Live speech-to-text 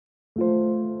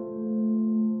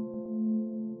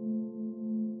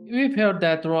We've heard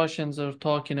that Russians are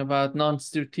talking about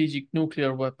non-strategic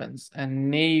nuclear weapons and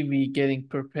Navy getting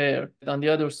prepared. On the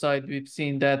other side, we've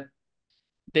seen that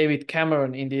David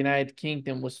Cameron in the United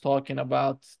Kingdom was talking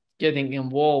about getting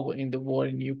involved in the war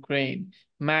in Ukraine.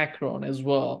 Macron as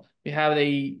well. We have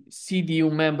a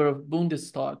CDU member of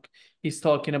Bundestag. He's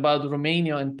talking about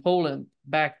Romania and Poland,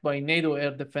 backed by NATO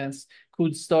air defense,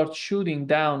 could start shooting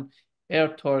down air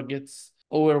targets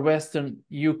over Western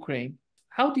Ukraine.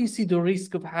 How do you see the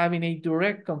risk of having a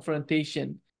direct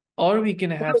confrontation? Are we going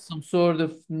to have some sort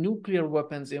of nuclear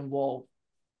weapons involved?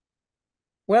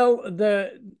 Well,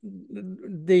 the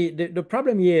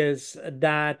problem is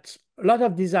that a lot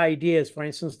of these ideas, for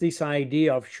instance, this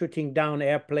idea of shooting down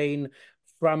airplane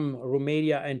from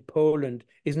Romania and Poland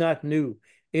is not new.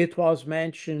 It was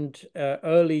mentioned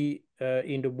early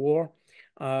in the war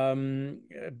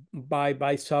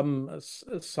by some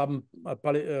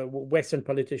Western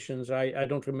politicians. I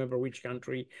don't remember which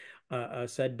country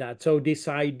said that. So this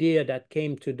idea that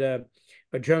came to the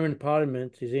German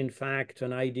parliament is in fact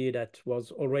an idea that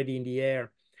was already in the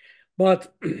air.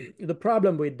 But the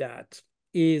problem with that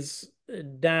is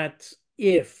that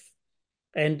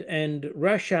and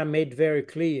Russia made very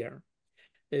clear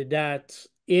that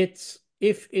if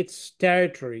its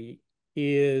territory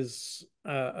is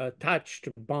touched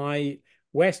by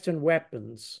Western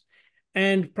weapons,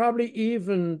 and probably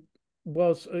even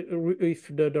was if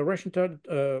the Russian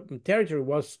territory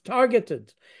was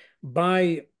targeted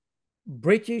by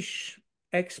British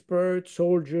experts,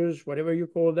 soldiers, whatever you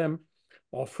call them,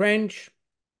 or French,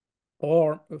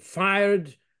 or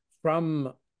fired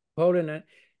from Poland,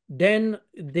 then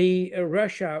the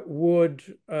Russia would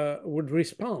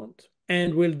respond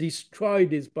and will destroy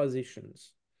these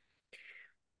positions.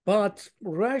 But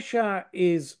Russia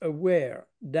is aware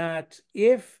that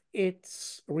if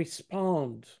it's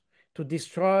respond to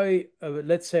destroy,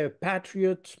 let's say, a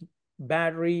Patriot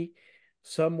battery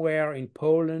somewhere in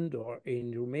Poland or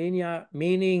in Romania,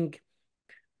 meaning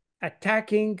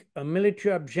attacking a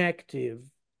military objective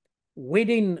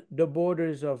within the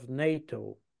borders of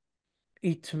NATO,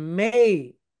 it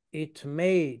may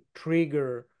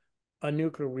trigger a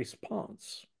nuclear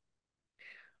response.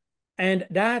 And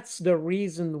that's the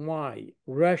reason why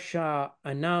Russia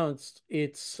announced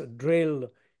its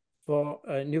drill for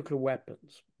nuclear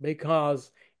weapons,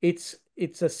 because it's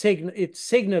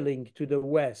signaling to the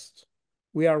West,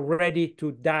 we are ready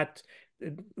to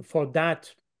for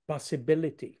that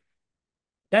possibility.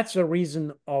 That's the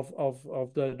reason of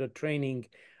the training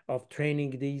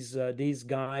these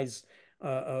guys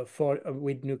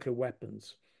with nuclear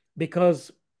weapons,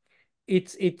 because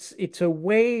it's a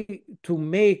way to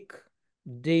make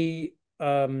the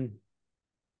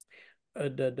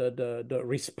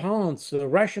response, the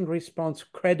Russian response,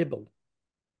 credible,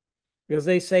 because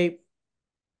they say,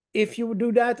 if you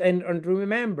do that, and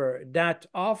remember that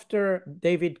after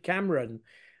David Cameron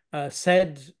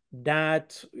said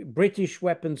that British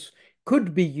weapons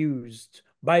could be used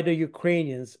by the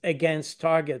Ukrainians against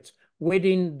targets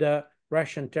within the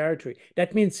Russian territory.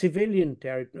 That means civilian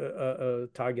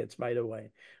targets, by the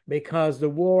way, because the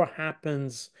war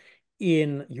happens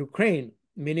in Ukraine,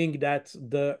 meaning that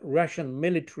the Russian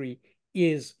military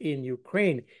is in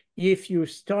Ukraine. If you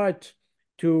start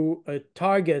to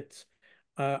target,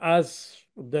 as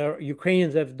the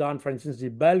Ukrainians have done, for instance,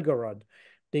 in Belgorod,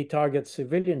 they target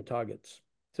civilian targets.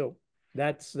 So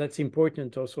that's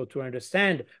important also to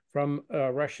understand from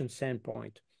a Russian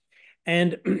standpoint.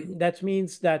 And that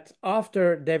means that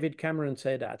after David Cameron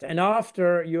said that, and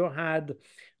after you had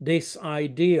this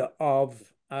idea of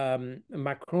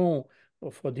Macron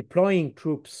for deploying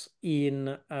troops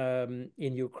in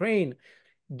Ukraine,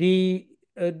 the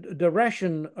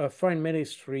Russian foreign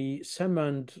ministry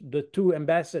summoned the two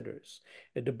ambassadors,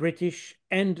 the British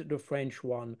and the French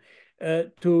one,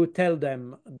 to tell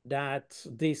them that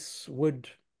this would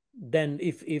then,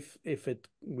 if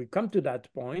we come to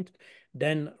that point,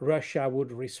 then Russia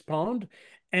would respond,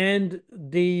 and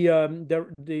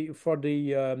for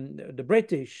the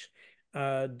British,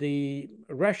 the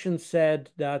Russians said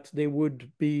that there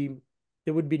would be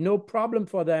no problem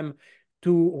for them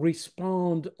to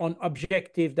respond on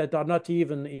objectives that are not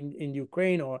even in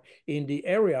Ukraine or in the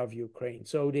area of Ukraine.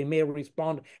 So they may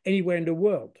respond anywhere in the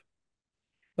world.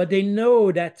 But they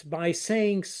know that by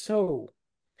saying so,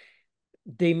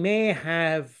 they may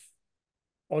have,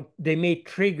 or they may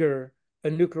trigger a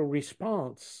nuclear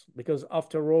response, because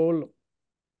after all,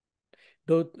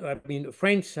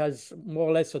 France has more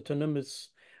or less autonomous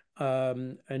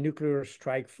a nuclear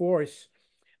strike force.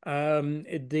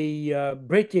 The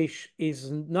British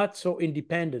is not so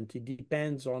independent. It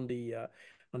depends on the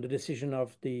decision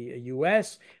of the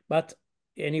US, but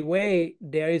anyway,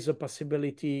 there is a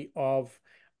possibility of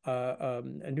a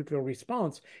nuclear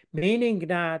response, meaning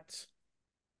that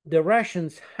the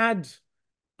Russians had,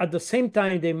 at the same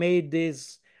time they made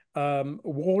this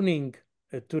warning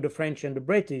to the French and the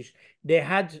British, they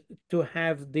had to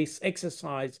have this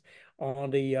exercise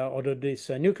on this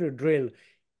nuclear drill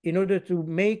in order to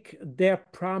make their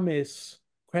promise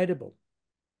credible.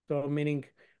 So meaning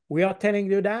we are telling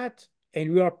you that,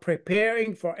 and we are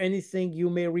preparing for anything you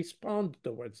may respond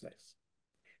towards this.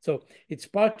 So it's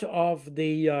part of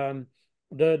the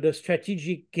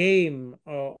strategic game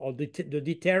or the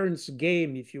deterrence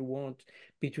game, if you want,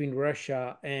 between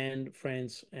Russia and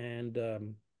France and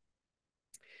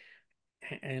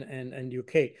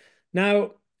UK.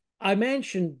 Now, I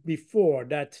mentioned before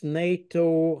that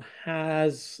NATO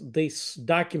has this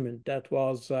document that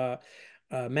was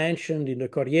mentioned in the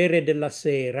Corriere della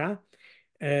Sera,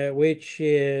 which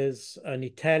is an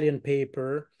Italian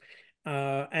paper.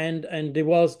 And there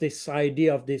was this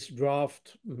idea of this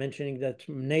draft mentioning that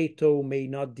NATO may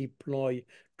not deploy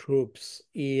troops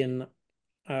in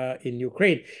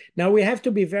Ukraine. Now we have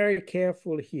to be very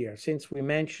careful here, since we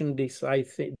mentioned this. I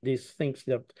think these things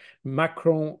that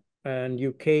Macron and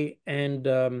UK and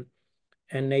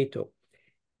NATO.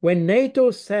 When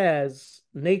NATO says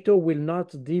NATO will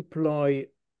not deploy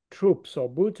troops or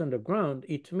boots on the ground,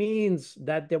 it means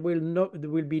that there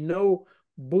will be no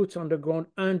boots on the ground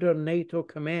under NATO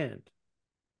command.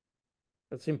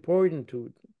 That's important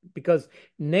because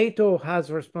NATO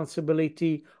has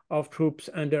responsibility of troops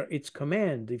under its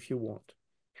command, if you want.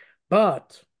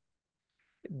 But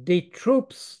the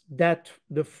troops that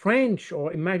the French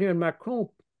or Emmanuel Macron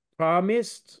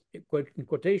promised, in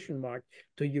quotation mark,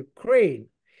 to Ukraine,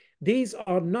 these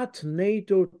are not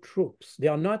NATO troops. They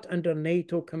are not under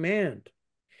NATO command,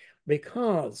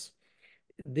 because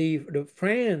the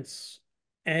France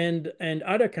and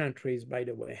other countries, by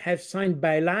the way, have signed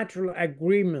bilateral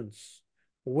agreements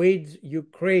with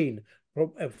Ukraine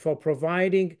for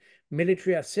providing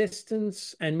military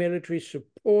assistance and military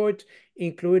support,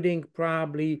 including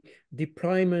probably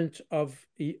deployment of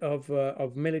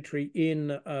military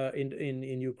in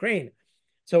Ukraine.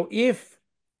 So if,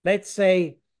 let's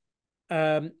say,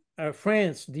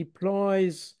 France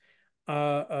deploys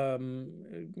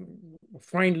Foreign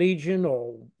Legion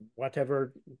or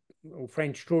whatever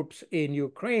French troops in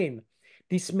Ukraine,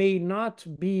 this may not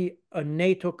be a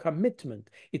NATO commitment.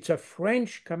 It's a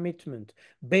French commitment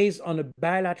based on a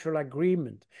bilateral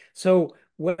agreement. So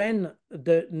when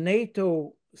the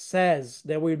NATO says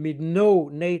there will be no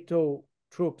NATO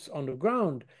troops on the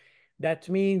ground, that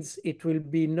means it will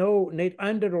be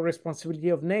under the responsibility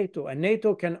of NATO, and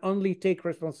NATO can only take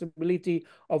responsibility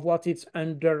of what is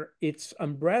under its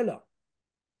umbrella.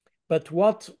 But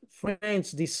what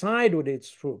France decides with its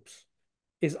troops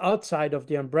is outside of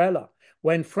the umbrella.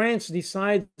 When France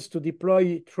decides to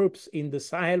deploy troops in the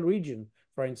Sahel region,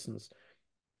 for instance,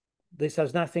 this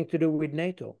has nothing to do with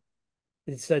NATO.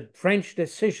 It's a French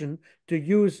decision to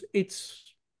use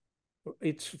its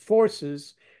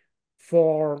forces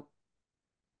for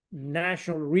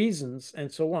national reasons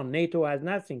and so on. NATO has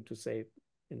nothing to say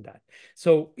in that.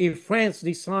 So if France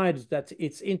decides that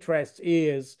its interest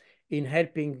is in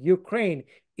helping Ukraine,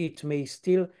 it may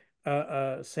still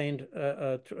send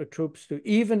troops to,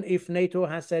 even if NATO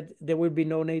has said there will be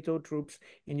no NATO troops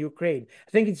in Ukraine.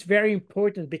 I think it's very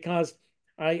important, because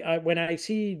when I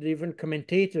see different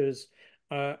commentators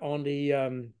on the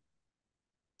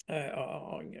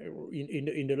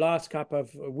in the last couple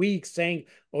of weeks saying,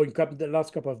 or in the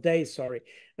last couple of days, sorry,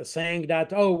 saying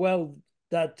that, oh well,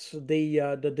 that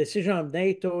the decision of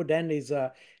NATO then is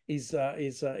a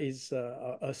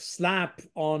slap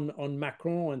on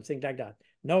Macron and things like that.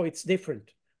 No, it's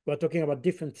different. We're talking about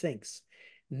different things.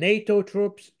 NATO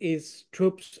troops is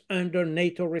troops under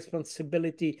NATO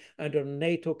responsibility, under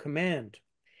NATO command.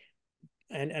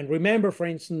 And remember, for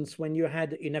instance, when you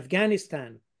had in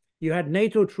Afghanistan, you had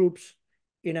NATO troops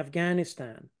in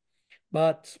Afghanistan,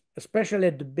 but especially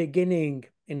at the beginning,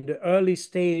 in the early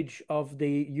stage of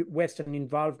the Western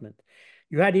involvement,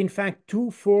 you had in fact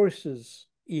two forces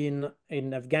in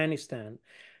Afghanistan.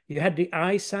 You had the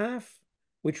ISAF,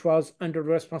 which was under the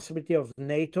responsibility of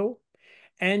NATO,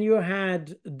 and you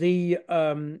had the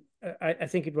I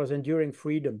think it was Enduring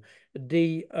Freedom,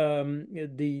 the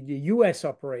US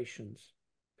operations.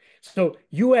 So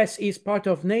US is part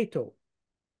of NATO,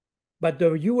 but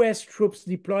the US troops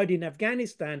deployed in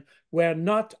Afghanistan were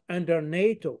not under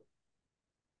NATO.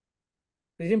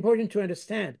 It's important to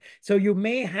understand. So you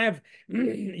may have,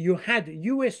 you had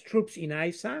US troops in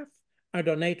ISAF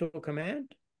under NATO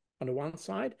command on the one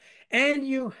side, and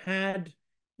you had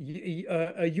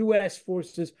US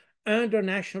forces under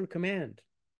national command.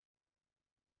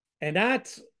 And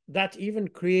that even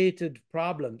created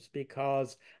problems,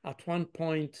 because at one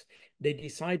point they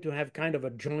decided to have kind of a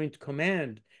joint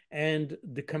command, and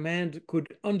the command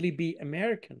could only be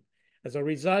American. As a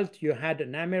result, you had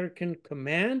an American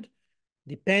command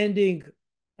depending,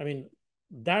 I mean,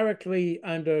 directly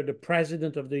under the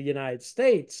President of the United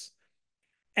States,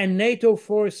 and NATO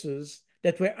forces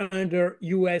that were under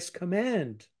US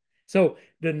command. So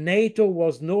the NATO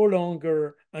was no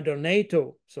longer under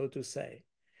NATO, so to say.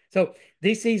 So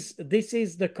this is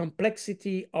the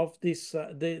complexity of this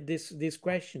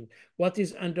question. What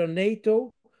is under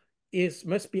NATO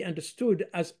must be understood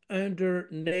as under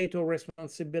NATO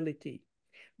responsibility.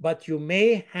 But you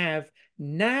may have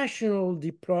national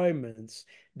deployments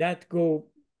that go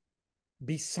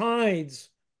besides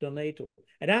the NATO.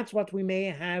 And that's what we may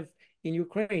have in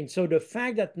Ukraine. So the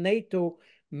fact that NATO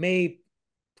may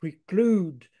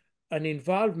preclude an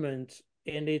involvement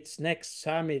in its next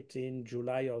summit in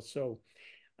July or so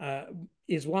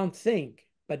is one thing,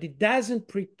 but it doesn't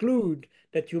preclude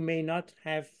that you may not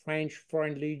have French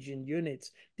Foreign Legion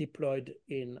units deployed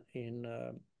in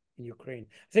Ukraine.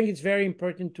 I think it's very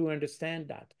important to understand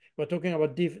that. We're talking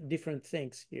about different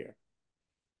things here.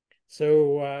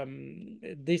 So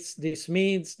this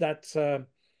means that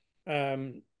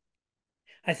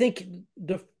I think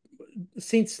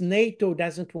since NATO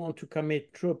doesn't want to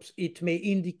commit troops, it may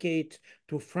indicate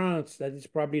to France that it's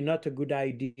probably not a good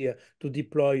idea to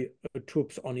deploy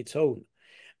troops on its own.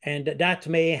 And that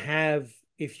may have,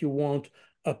 if you want,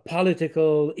 a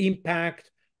political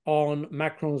impact on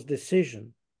Macron's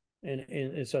decision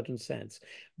in a certain sense.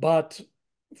 But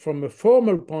from a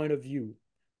formal point of view,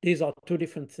 these are two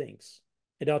different things.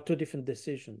 There are two different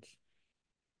decisions,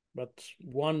 but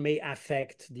one may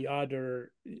affect the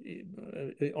other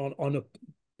on a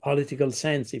political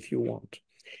sense, if you want.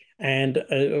 And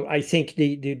I think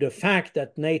the fact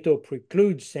that NATO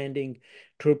precludes sending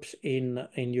troops in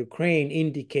Ukraine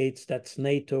indicates that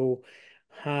NATO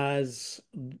has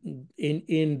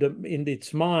in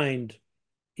its mind,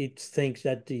 it thinks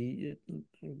that the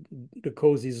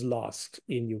cause is lost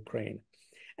in Ukraine.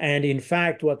 And in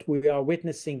fact, what we are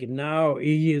witnessing now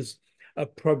is a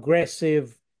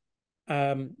progressive,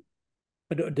 the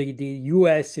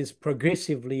US is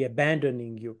progressively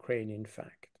abandoning Ukraine, in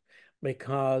fact,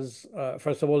 because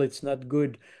first of all, it's not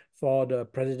good for the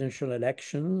presidential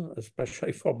election,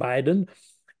 especially for Biden.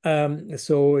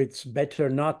 So it's better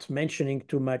not mentioning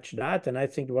too much that. And I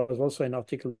think there was also an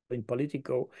article in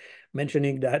Politico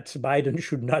mentioning that Biden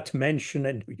should not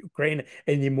mention Ukraine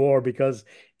anymore because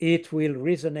it will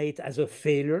resonate as a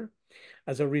failure.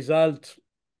 As a result,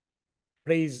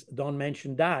 please don't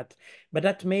mention that. But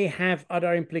that may have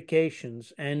other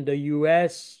implications. And the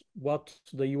US, what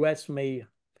the US may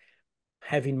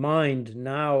have in mind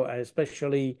now,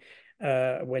 especially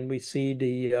when we see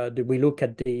we look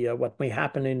at what may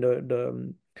happen in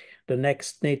the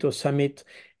next NATO summit,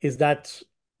 is that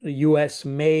the US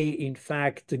may in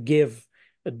fact give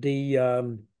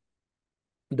the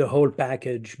whole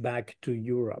package back to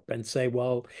Europe and say,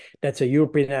 well, that's a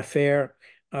European affair.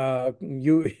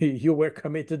 You were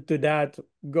committed to that.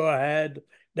 Go ahead.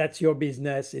 That's your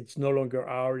business. It's no longer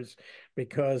ours,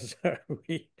 because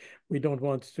we don't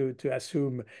want to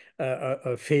assume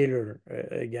a failure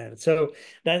again. So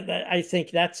that I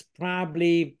think that's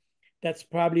probably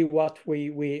what we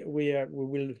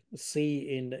will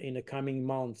see in the coming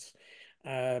months.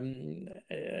 The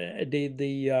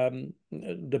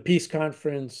peace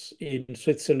conference in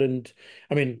Switzerland.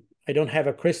 I mean, I don't have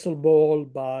a crystal ball,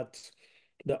 but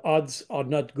the odds are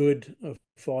not good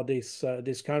for this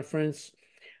conference.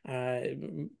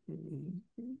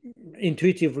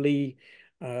 Intuitively,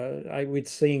 I would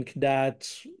think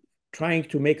that trying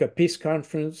to make a peace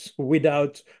conference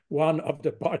without one of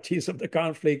the parties of the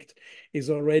conflict is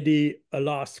already a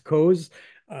lost cause.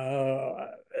 So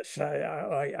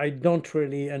I don't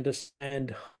really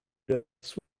understand the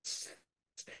Swiss.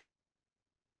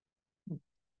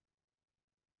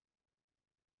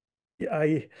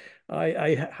 I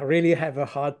really have a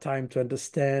hard time to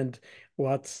understand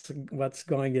what's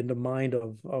going in the mind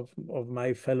of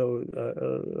my fellow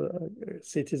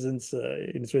citizens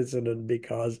in Switzerland,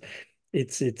 because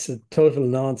it's a total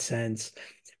nonsense.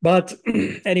 But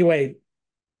anyway,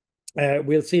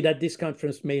 we'll see that this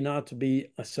conference may not be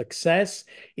a success.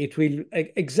 It will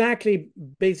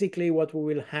basically what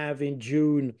we will have in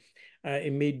June,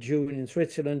 in mid-June in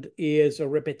Switzerland, is a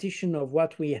repetition of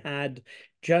what we had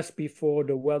just before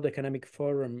the World Economic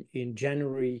Forum in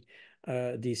January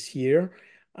this year.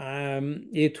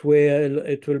 It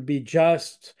will be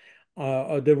just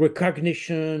the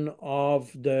recognition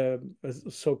of the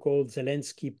so-called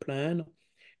Zelensky plan,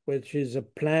 which is a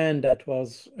plan that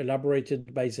was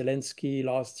elaborated by Zelensky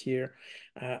last year,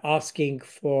 asking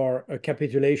for a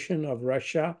capitulation of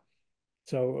Russia.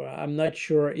 So I'm not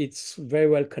sure it's very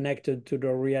well connected to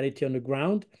the reality on the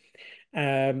ground.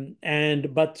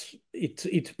 But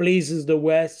it pleases the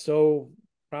West, so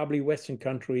probably Western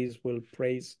countries will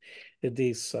praise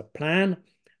this plan,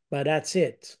 but that's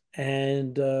it.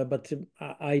 But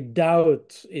I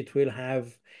doubt it will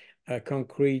have a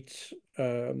concrete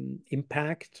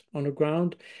impact on the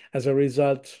ground. As a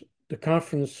result, the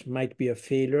conference might be a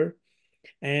failure,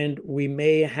 and we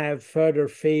may have further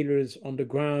failures on the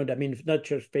ground. I mean, not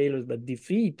just failures, but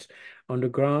defeat on the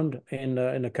ground in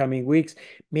the coming weeks,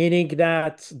 meaning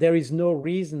that there is no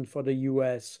reason for the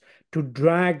US to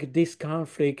drag this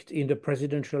conflict in the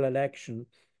presidential election,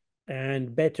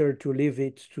 and better to leave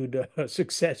it to the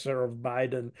successor of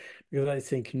Biden, because I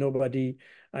think nobody,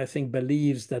 I think,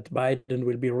 believes that Biden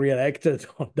will be reelected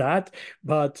on that.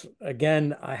 But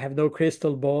again, I have no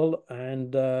crystal ball,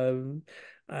 and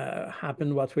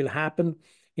happen what will happen.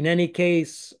 In any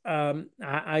case,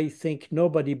 I think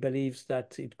nobody believes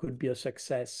that it could be a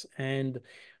success, and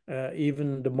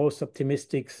even the most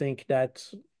optimistic think that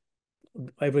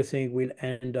everything will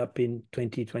end up in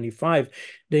 2025.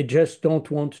 They just don't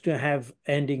want to have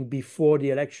ending before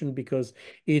the election, because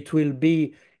it will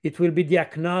be the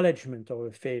acknowledgement of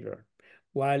a failure.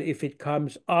 While if it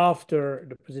comes after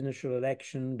the presidential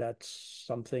election, that's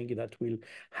something that will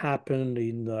happen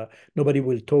nobody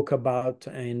will talk about,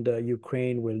 and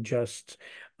Ukraine will just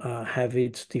have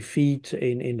its defeat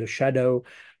in the shadow.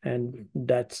 And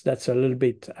that's a little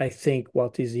bit, I think,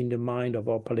 what is in the mind of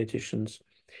our politicians.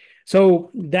 So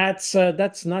that's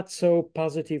not so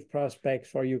positive prospect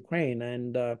for Ukraine,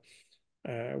 and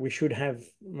we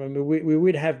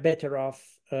would have better off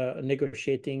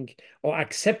negotiating or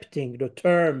accepting the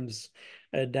terms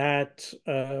that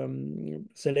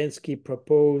Zelensky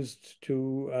proposed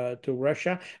to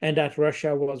Russia, and that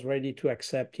Russia was ready to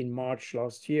accept in March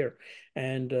last year,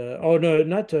 and oh no,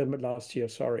 not last year,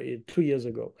 sorry, 2 years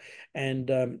ago,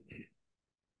 and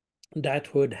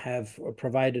that would have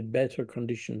provided better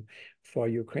condition for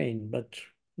Ukraine. But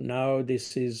now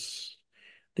this is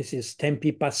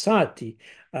tempi passati,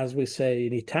 as we say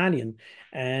in Italian,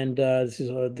 and this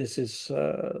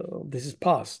is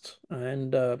past,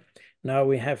 and now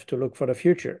we have to look for the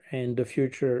future, and the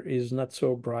future is not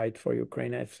so bright for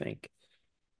Ukraine, I think,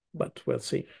 but we'll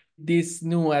see. This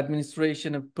new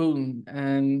administration of Putin,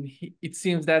 and it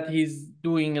seems that he's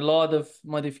doing a lot of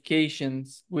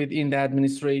modifications within the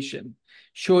administration.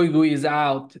 Shoigu is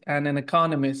out, and an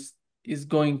economist is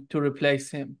going to replace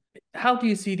him. How do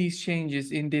you see these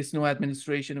changes in this new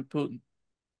administration of Putin?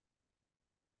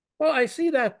 Well, I see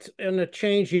that in a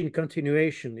change in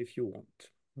continuation, if you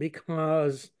want,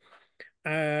 because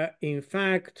in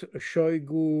fact,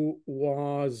 Shoigu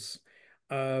was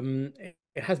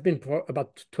it has been for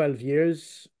about 12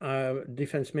 years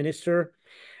defense minister.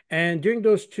 And during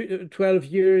those 12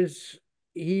 years,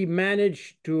 he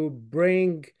managed to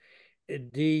bring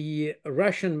the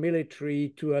Russian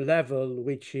military to a level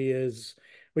which is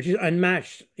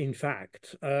unmatched, in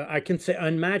fact. I can say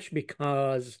unmatched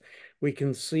because we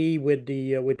can see with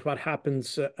what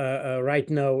happens right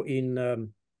now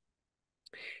in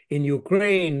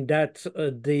Ukraine, that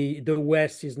the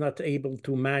West is not able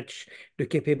to match the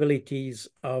capabilities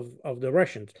of the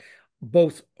Russians,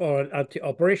 both at the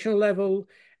operational level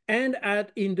and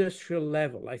at industrial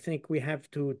level. I think we have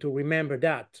to remember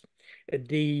that.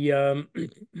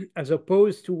 As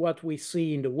opposed to what we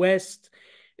see in the West,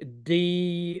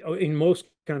 in most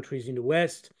countries in the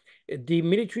West, the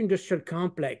military-industrial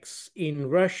complex in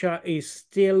Russia is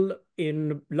still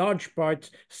in large part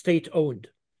state-owned.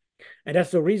 And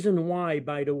that's the reason why,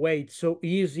 by the way, it's so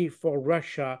easy for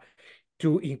Russia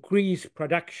to increase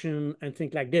production and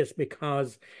things like this,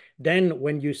 because then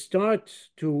when you start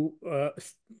to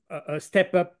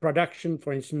step up production,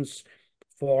 for instance,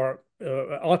 for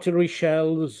artillery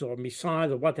shells or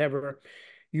missiles or whatever,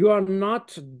 you are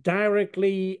not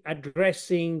directly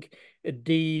addressing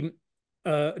the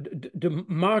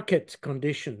market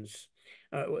conditions.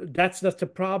 That's the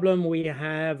problem we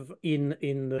have in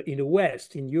the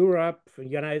West, in Europe, in the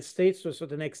United States to a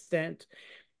certain extent.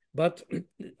 But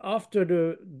after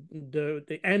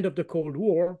the end of the Cold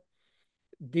War,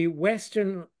 the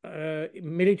Western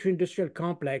military-industrial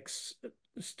complex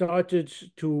started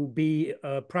to be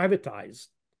privatized.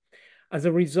 As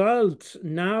a result,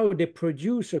 now they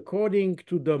produce according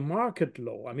to the market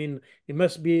law. I mean, it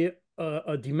must be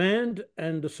a demand,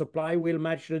 and the supply will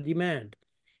match the demand.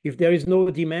 If there is no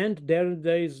demand, there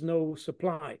is no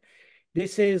supply.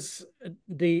 this is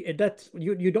that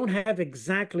you don't have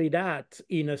exactly that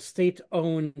in a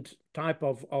state-owned type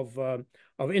of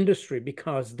industry,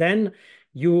 because then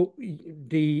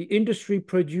the industry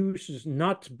produces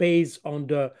not based on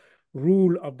the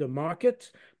rule of the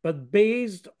market, but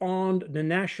based on the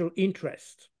national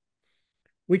interest,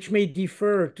 which may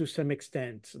differ to some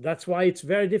extent. That's why it's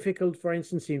very difficult. For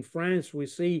instance, in France, we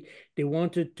see they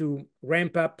wanted to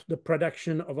ramp up the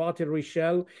production of artillery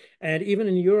shell, and even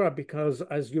in Europe, because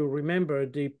as you remember,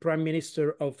 the Prime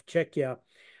Minister of Czechia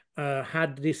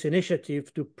had this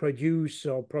initiative to produce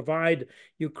or provide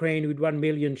Ukraine with 1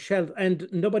 million shells, and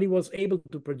nobody was able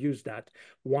to produce that.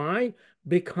 Why?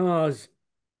 Because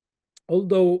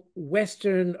although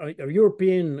Western or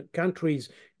European countries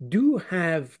do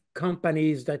have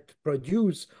companies that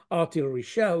produce artillery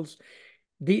shells,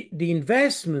 the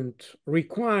investment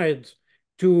required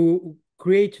to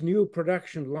create new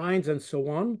production lines and so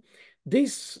on,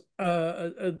 this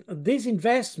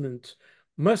investment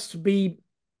must be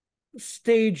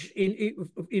staged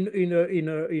in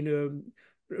a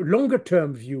longer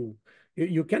term view.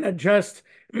 You cannot just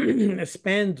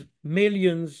spend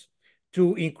millions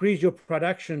to increase your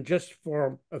production just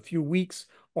for a few weeks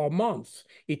or months.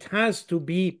 It has to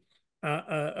be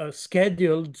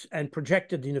scheduled and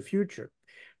projected in the future.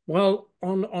 Well,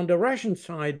 on the Russian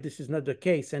side, this is not the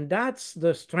case, and that's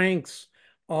the strengths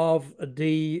of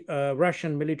the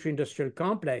Russian military-industrial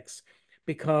complex,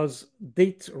 because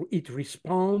it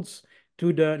responds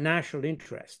to the national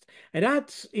interest. And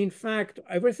that's, in fact,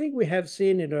 everything we have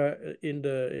seen in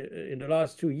the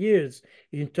last 2 years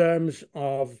in terms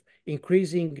of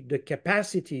increasing the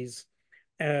capacities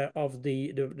of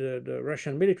the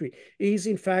Russian military is,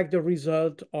 in fact, the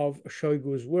result of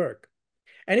Shoigu's work.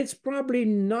 And it's probably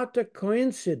not a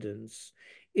coincidence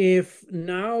if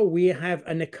now we have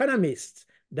an economist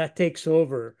that takes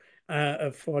over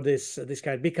for this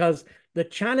kind, because the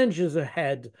challenges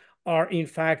ahead are, in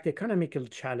fact, economical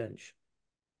challenge.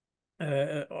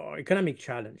 Or economic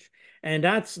challenge, and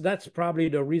that's probably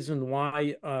the reason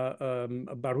why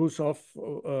Barulov,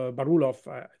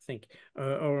 I think,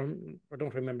 or I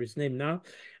don't remember his name now,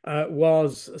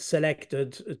 was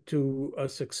selected to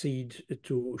succeed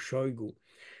to Shoigu.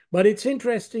 But it's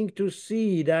interesting to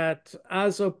see that,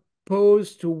 as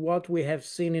opposed to what we have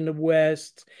seen in the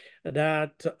West,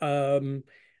 that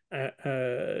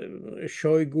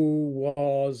Shoigu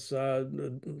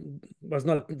was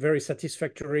not very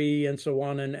satisfactory and so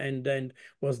on, and then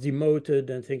was demoted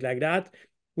and things like that.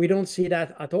 We don't see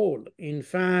that at all. In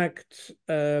fact,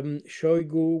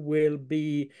 Shoigu will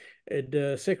be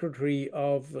the secretary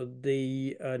of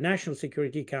the National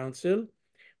Security Council,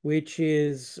 which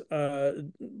is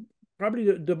probably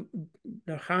the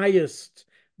highest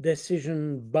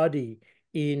decision body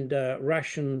in the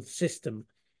Russian system.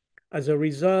 As a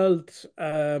result,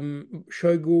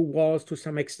 Shoigu was to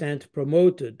some extent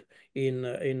promoted in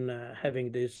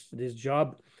having this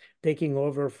job, taking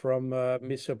over from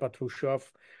Mr. Patrushev,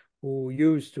 who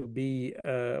used to be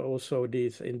also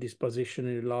in this position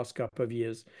in the last couple of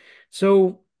years.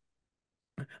 So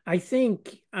I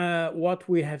think what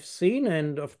we have seen,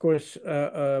 and of course,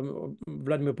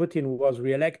 Vladimir Putin was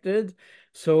reelected,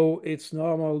 so it's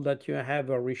normal that you have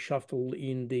a reshuffle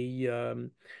in the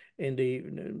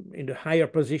higher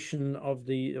position of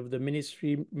the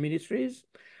ministries,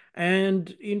 and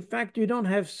in fact, you don't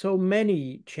have so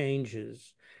many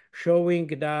changes, showing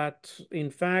that in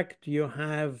fact you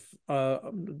have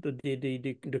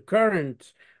the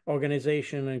current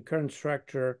organization and current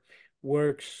structure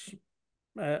works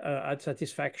at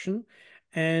satisfaction,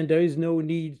 and there is no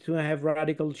need to have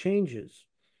radical changes.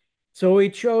 So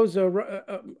it shows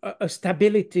a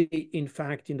stability, in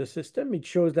fact, in the system. It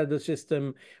shows that the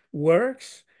system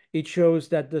works. It shows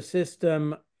that the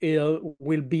system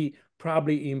will be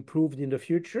probably improved in the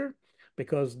future,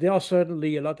 because there are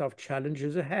certainly a lot of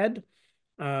challenges ahead.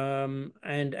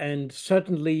 And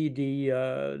certainly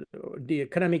the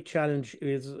economic challenge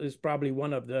is probably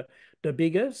one of the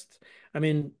biggest. I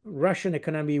mean, Russian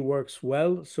economy works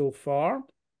well so far.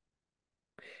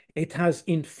 It has,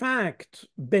 in fact,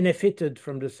 benefited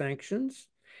from the sanctions,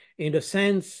 in the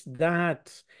sense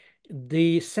that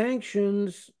the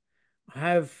sanctions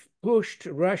have pushed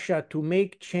Russia to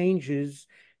make changes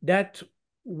that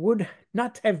would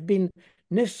not have been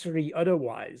necessary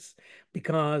otherwise,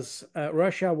 because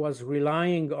Russia was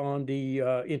relying on the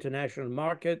international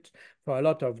market for a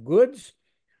lot of goods,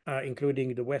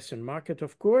 including the Western market,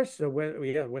 of course, the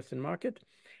Western market.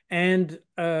 And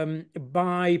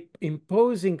by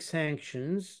imposing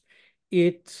sanctions,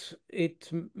 it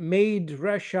made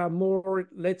Russia more,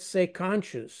 let's say,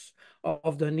 conscious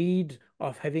of the need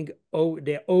of having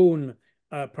their own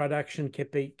production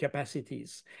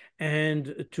capacities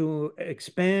and to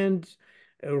expand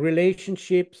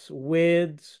relationships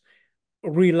with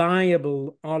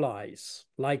reliable allies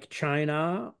like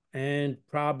China and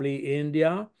probably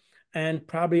India and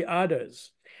probably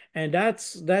others. And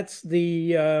that's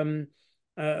the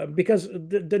because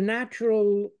the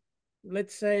natural,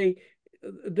 let's say,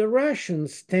 the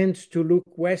Russians tend to look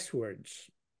westwards,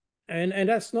 and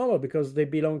that's normal because they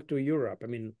belong to Europe. I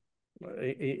mean,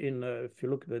 if you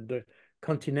look at the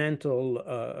continental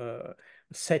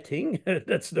setting,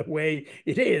 that's the way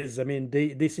it is. I mean,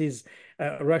 this is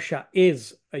Russia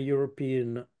is a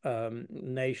European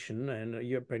nation and a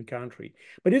European country,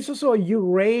 but it's also a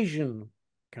Eurasian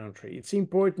country. It's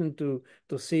important to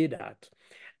see that,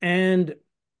 and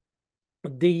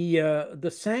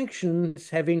the sanctions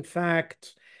have in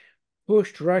fact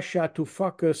pushed Russia to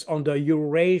focus on the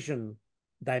Eurasian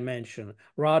dimension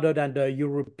rather than the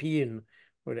European.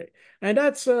 And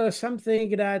that's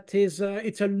something that is,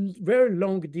 it's a very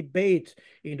long debate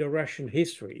in the Russian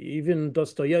history. Even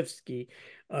Dostoevsky,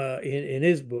 in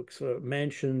his books,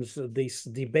 mentions this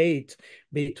debate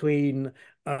between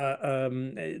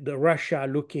the Russia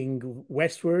looking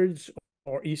westwards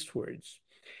or eastwards.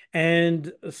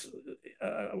 And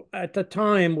at the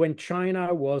time when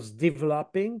China was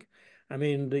developing, I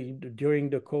mean, during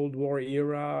the Cold War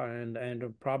era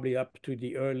and probably up to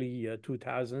the early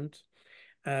 2000s,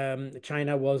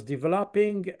 China was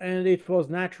developing, and it was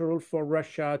natural for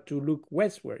Russia to look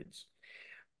westwards.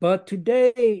 But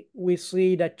today we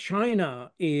see that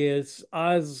China is,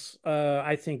 as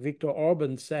I think Viktor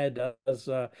Orban said, as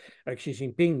Xi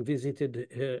Jinping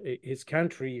visited his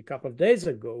country a couple of days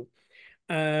ago,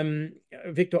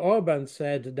 Viktor Orban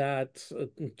said that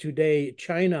today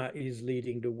China is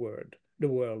leading the world.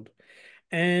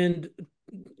 And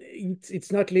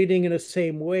it's not leading in the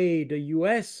same way the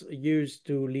US used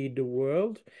to lead the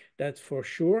world, that's for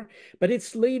sure. But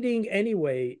it's leading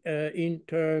anyway in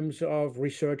terms of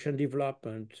research and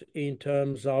development, in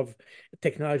terms of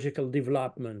technological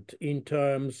development, in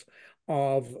terms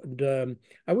of the,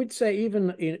 I would say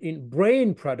even in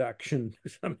brain production to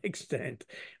some extent,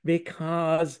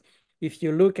 because if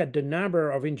you look at the number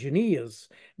of engineers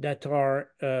that are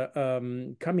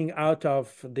coming out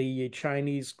of the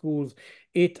Chinese schools,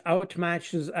 it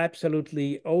outmatches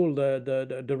absolutely all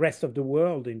the rest of the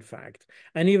world, in fact.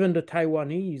 And even the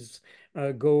Taiwanese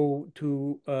go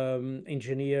to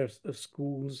engineer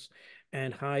schools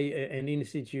and and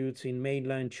institutes in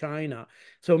mainland China.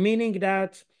 So meaning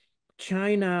that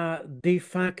China de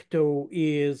facto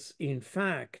is, in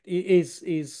fact,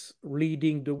 is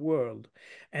leading the world,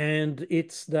 and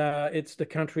it's the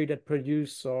country that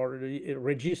produces or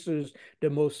registers the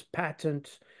most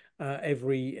patent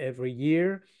every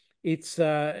year. It's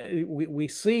we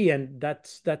see, and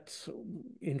that's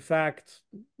in fact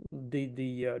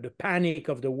the panic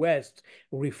of the West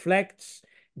reflects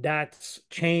that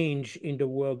change in the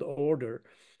world order.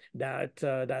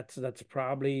 That's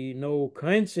probably no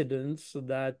coincidence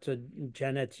that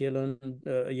Janet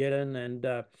Yellen and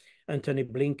Antony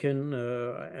Blinken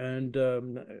and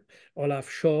Olaf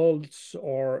Scholz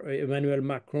or Emmanuel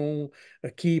Macron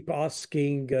keep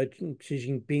asking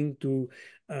Xi Jinping to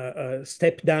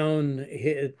step down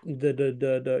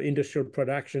the industrial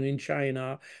production in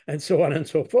China and so on and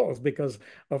so forth, because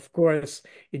of course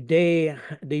they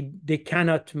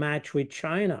cannot match with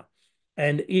China.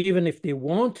 And even if they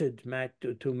wanted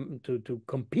to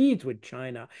compete with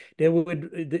China,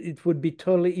 it would be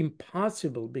totally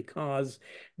impossible because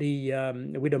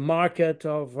with a market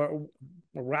of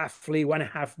roughly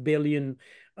 1.5 billion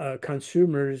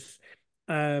consumers,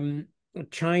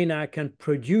 China can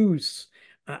produce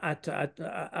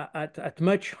at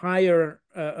much higher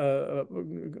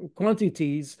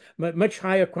quantities, much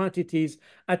higher quantities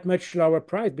at much lower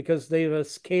price, because they have a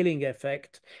scaling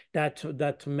effect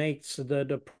that makes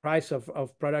the price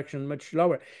of production much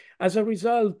lower. As a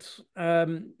result,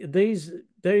 there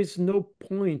is no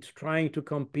point trying to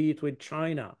compete with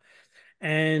China,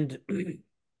 and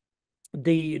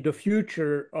the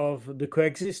future of the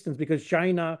coexistence, because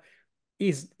China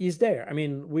is there. I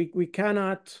mean, we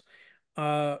cannot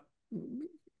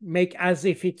make as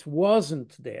if it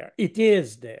wasn't there. It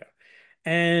is there.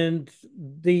 And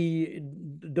the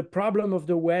problem of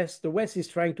the West is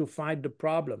trying to fight the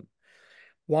problem,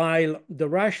 while the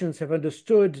Russians have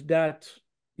understood that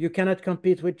you cannot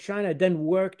compete with China, then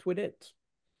worked with it.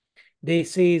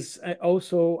 This is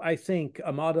also, I think,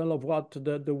 a model of what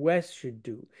the West should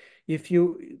do. If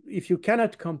you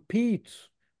cannot compete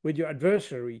with your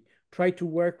adversary, try to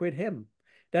work with him.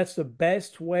 That's the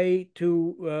best way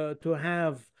to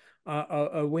have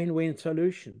a win-win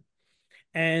solution.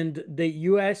 And the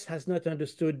US has not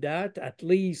understood that, at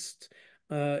least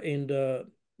in the,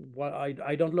 well,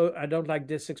 I don't like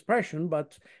this expression,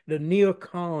 but the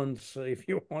neocons, if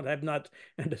you want, have not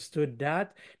understood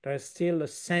that. There's still a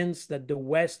sense that the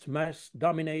West must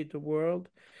dominate the world.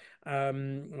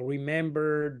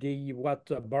 Remember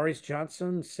what Boris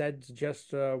Johnson said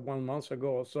just 1 month ago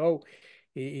or so.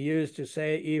 He used to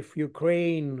say, if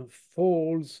Ukraine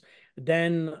falls,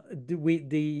 then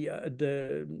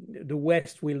the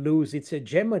West will lose its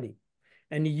hegemony,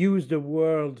 and he used the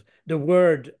word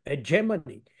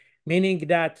hegemony, meaning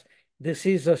that this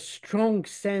is a strong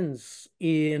sense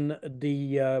in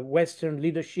the Western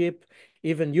leadership,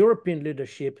 even European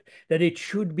leadership, that it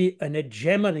should be an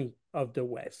hegemony of the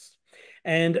West.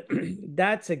 And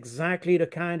that's exactly the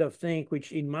kind of thing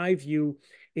which, in my view,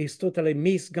 is totally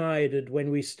misguided when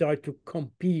we start to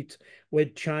compete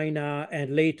with China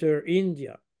and later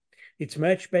India. It's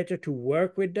much better to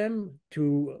work with them,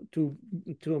 to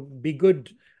be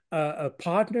good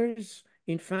partners,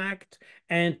 in fact,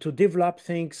 and to develop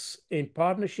things in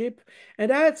partnership.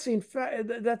 And that's in fact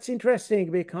that's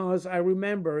interesting, because I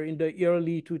remember in the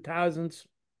early 2000s,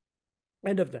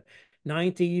 end of the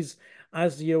 90s,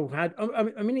 as you had,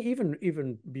 I mean,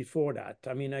 even before that,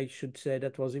 I mean, I should say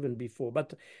that was even before,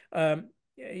 but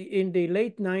in the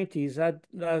late 90s,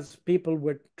 as people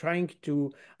were trying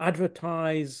to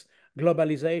advertise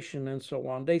globalization and so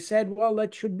on, they said, well,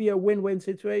 that should be a win-win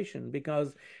situation,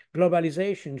 because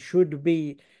globalization should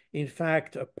be, in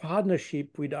fact, a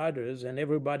partnership with others, and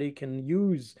everybody can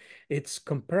use its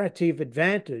comparative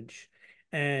advantage,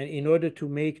 and in order to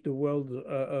make the world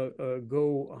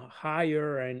go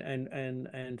higher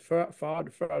and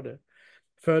further.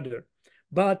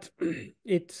 But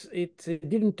it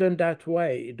didn't turn that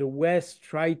way. The West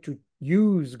tried to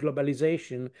use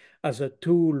globalization as a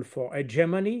tool for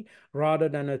hegemony rather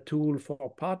than a tool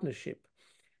for partnership.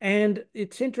 And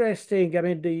it's interesting, I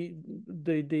mean,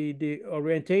 the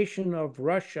orientation of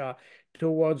Russia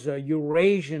towards a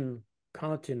Eurasian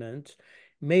continent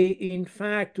may, in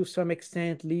fact, to some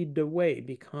extent, lead the way,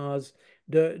 because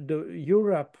the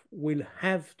Europe will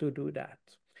have to do that.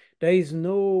 There is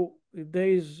in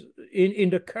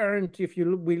the current, if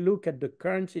we look at the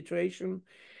current situation,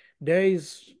 there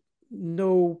is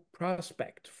no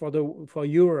prospect for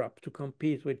Europe to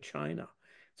compete with China.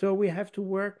 So we have to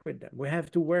work with them. We have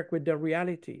to work with the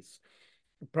realities.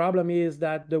 The problem is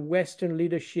that the Western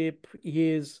leadership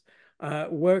is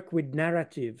work with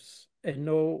narratives and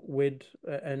not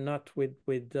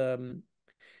with the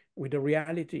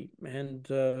reality. And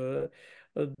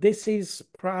this is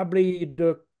probably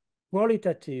the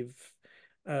qualitative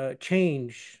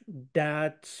change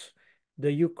that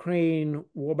the Ukraine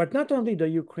war, but not only the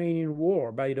Ukrainian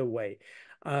war, by the way,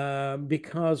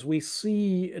 because we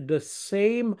see a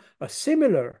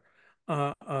similar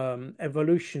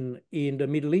evolution in the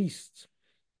Middle East.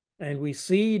 And we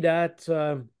see that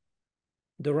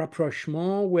the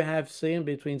rapprochement we have seen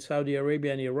between Saudi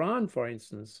Arabia and Iran, for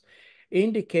instance,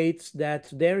 indicates that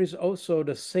there is also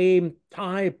the same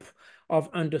type of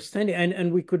understanding.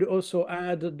 And we could also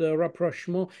add the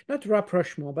rapprochement, not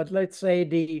rapprochement, but let's say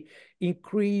the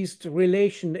increased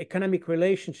economic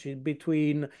relationship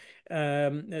between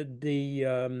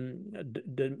the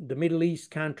Middle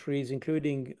East countries,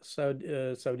 including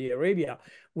Saudi Arabia,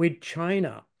 with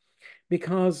China,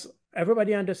 because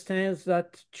everybody understands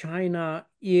that China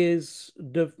is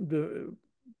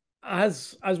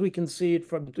as we can see it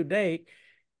from today,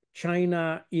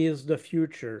 China is the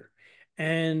future.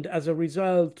 And as a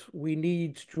result, we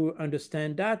need to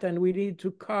understand that, and we need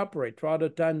to cooperate rather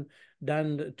than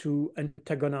to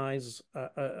antagonize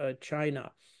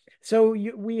China. So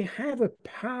we have a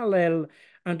parallel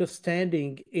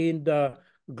understanding in the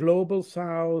global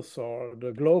South, or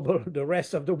the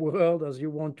rest of the world, as you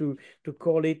want to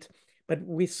call it. But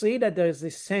we see that there's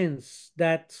this sense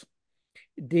that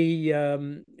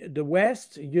the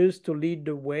West used to lead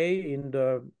the way in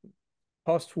the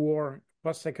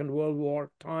post-Second World War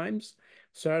times,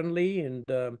 certainly in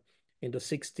the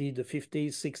 60s, the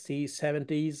 50s, 60s,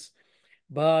 70s.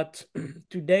 But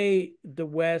today, the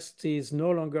West is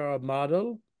no longer a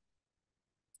model,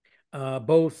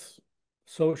 both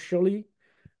socially,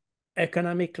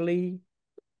 economically,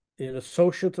 in a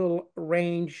societal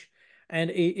range, and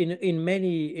in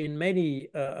many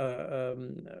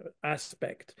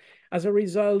aspects. As a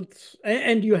result,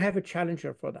 and you have a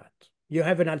challenger for that. You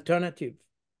have an alternative,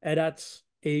 and that's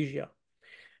Asia.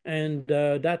 And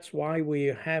that's why we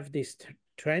have this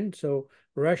trend. So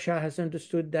Russia has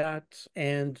understood that,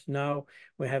 and now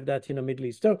we have that in the Middle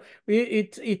East. So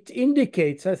it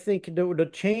indicates, I think, the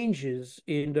changes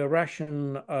in the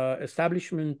Russian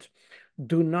establishment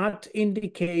do not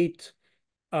indicate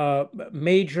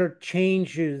major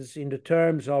changes in the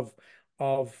terms of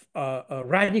a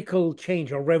radical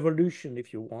change or revolution,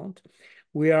 if you want.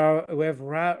 We have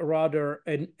rather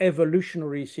an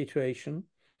evolutionary situation,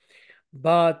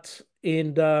 but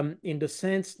in the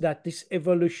sense that this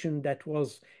evolution that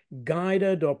was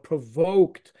guided or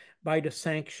provoked by the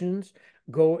sanctions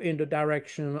go in the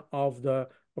direction of the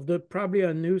probably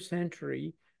a new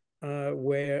century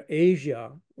where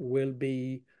Asia will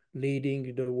be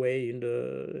leading the way in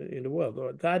the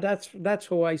world. That's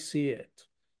how I see it.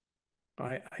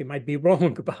 I might be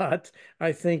wrong, but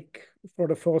I think for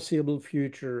the foreseeable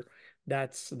future,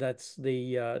 that's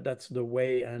the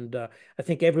way, and I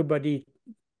think everybody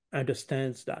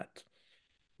understands that.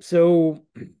 So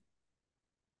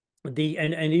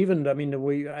and even, I mean,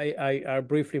 I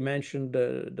briefly mentioned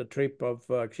the trip of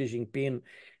Xi Jinping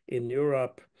in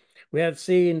Europe. We have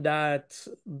seen that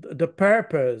the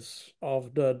purpose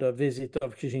of the visit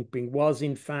of Xi Jinping was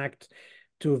in fact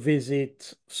to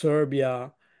visit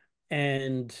Serbia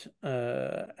and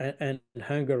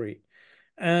Hungary.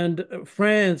 And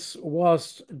France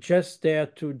was just there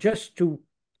to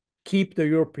keep the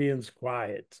Europeans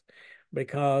quiet,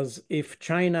 because if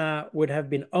China would have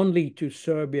been only to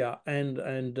Serbia and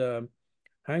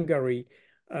Hungary,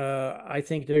 I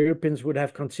think the Europeans would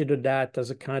have considered that as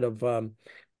a kind of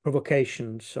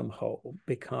provocation somehow,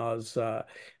 because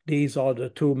these are the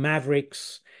two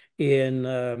mavericks in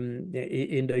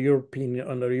the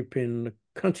European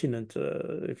continent,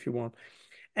 if you want.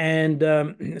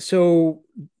 And so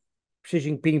Xi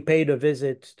Jinping paid a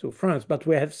visit to France, but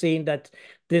we have seen that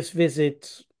this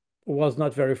visit was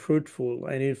not very fruitful,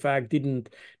 and in fact didn't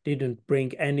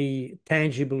bring any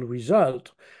tangible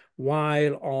result.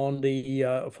 While on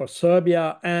the for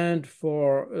Serbia and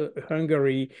for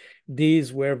Hungary,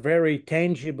 these were very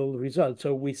tangible results.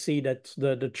 So we see that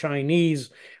the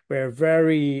Chinese were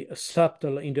very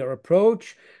subtle in their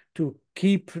approach to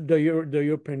keep the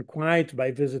European quiet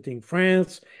by visiting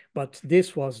France, but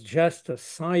this was just a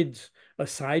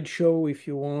sideshow, if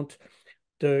you want,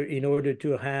 in order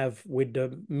to have with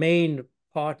the main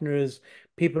partners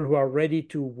people who are ready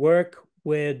to work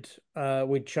with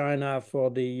China for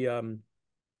the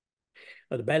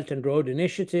Belt and Road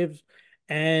initiatives,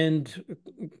 and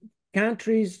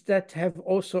countries that have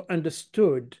also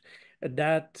understood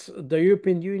that the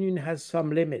European Union has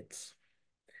some limits.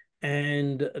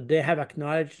 And they have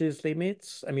acknowledged these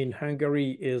limits. I mean,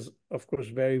 Hungary is, of course,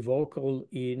 very vocal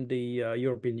in the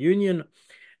European Union,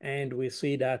 and we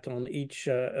see that on each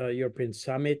European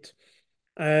summit.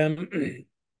 And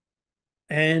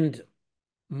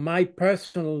my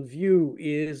personal view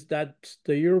is that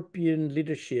the European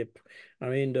leadership, I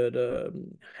mean, the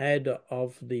head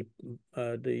of the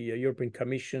European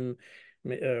Commission,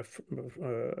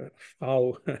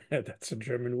 Frau, that's a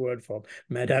German word for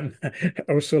Madame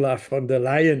Ursula von der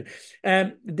Leyen,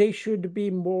 they should be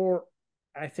more,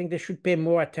 I think they should pay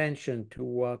more attention to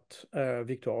what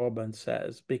Viktor Orban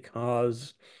says,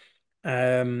 because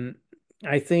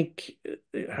I think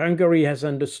Hungary has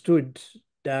understood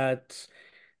that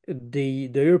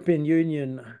the European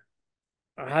Union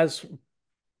has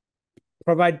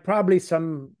provide probably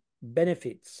some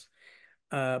benefits,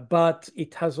 but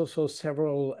it has also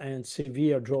several and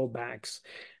severe drawbacks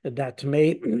that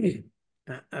may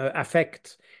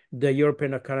affect the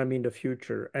European economy in the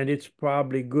future. And it's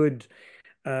probably good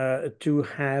to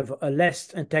have a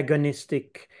less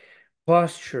antagonistic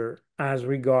posture as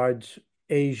regards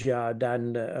Asia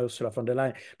than Ursula von der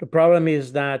Leyen. The problem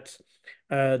is that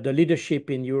the leadership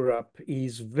in Europe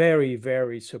is very,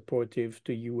 very supportive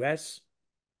to US,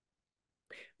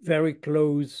 very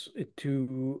close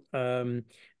to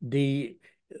the,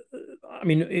 I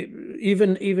mean,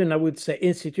 even I would say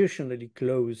institutionally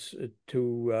close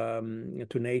to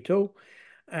NATO.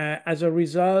 As a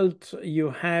result,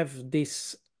 you have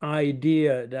this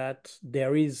idea that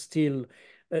there is still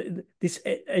this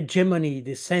hegemony,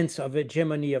 this sense of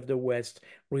hegemony of the West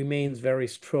remains very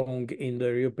strong in the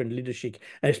European leadership,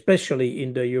 especially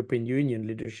in the European Union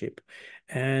leadership.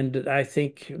 And I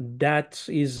think that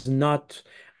is not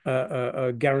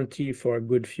a guarantee for a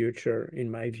good future, in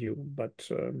my view. But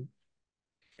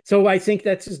so I think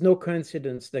that is no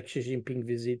coincidence that Xi Jinping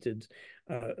visited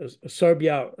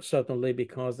Serbia, certainly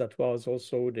because that was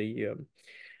also the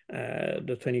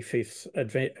 25th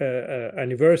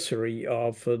anniversary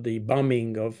of the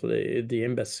bombing of the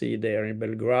embassy there in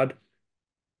Belgrade,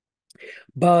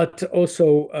 but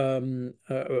also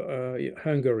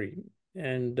Hungary.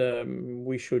 And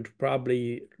we should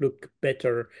probably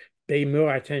pay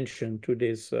more attention to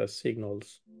these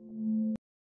signals.